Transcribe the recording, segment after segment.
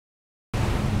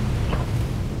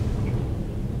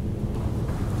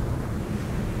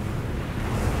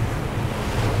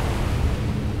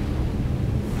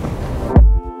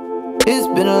It's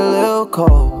been a little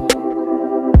cold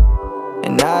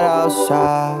and not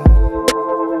outside.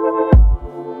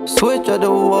 Switch up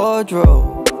the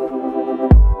wardrobe,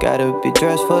 gotta be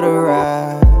dressed for the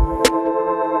ride.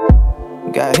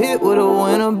 Got hit with a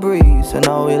winter breeze, I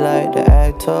know we like to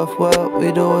act tough, what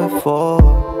we do it for.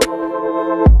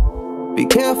 Be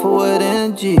careful with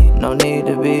energy, no need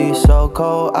to be so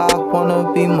cold, I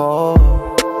wanna be more.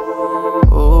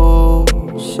 Ooh,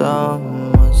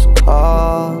 summer's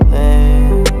calling,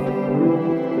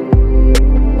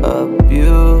 a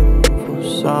beautiful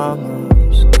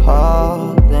summer's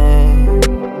calling.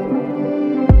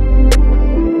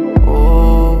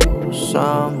 Ooh,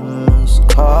 summer's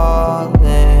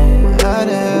calling. I'd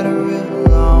had a real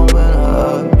long winter,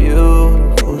 a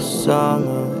beautiful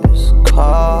summer is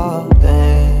calling.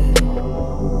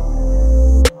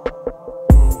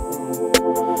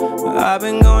 I've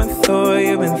been going through it,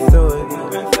 you've been through it.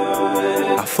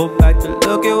 I fall back to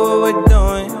look at what we're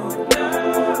doing.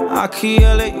 I can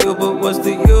yell at you, but what's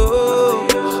the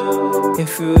use?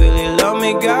 If you really love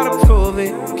me, gotta prove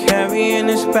it. Carrying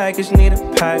this baggage, need a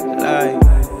pack light.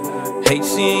 Hate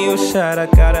seeing you sad, I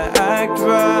gotta act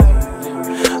right.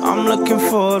 I'm looking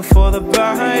forward for the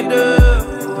brighter.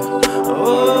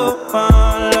 Oh,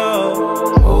 my love.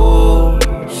 Oh,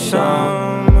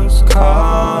 summer's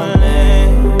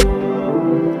calling,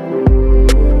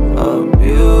 a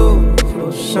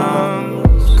beautiful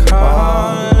summer's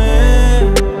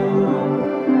calling.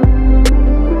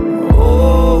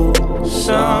 Oh,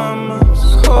 summer's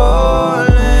calling.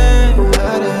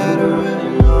 I'd had a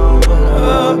really long winter,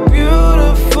 a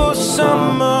beautiful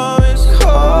summer is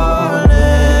calling.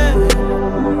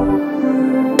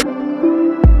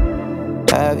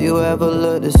 Have you ever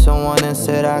looked at someone and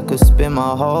said I could spend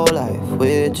my whole life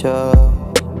with you?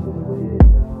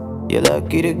 You're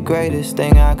lucky, the greatest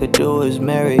thing I could do is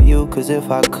marry you. Cause if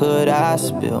I could, I'd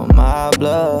spill my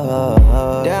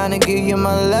blood. Down to give you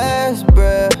my last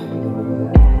breath,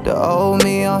 the old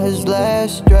me on his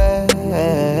last stretch.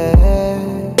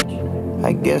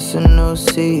 I guess a new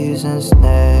season's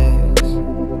next.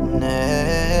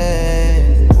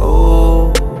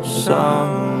 Oh,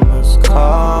 summer's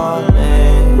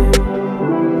calling,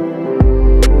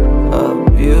 a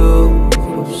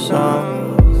beautiful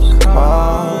summer's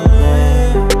calling.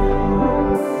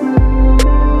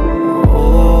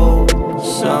 Oh,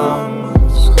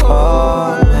 summer's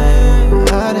calling.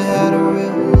 I'd had a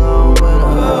real long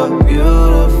winter, a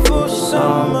beautiful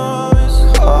summer is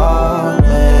calling.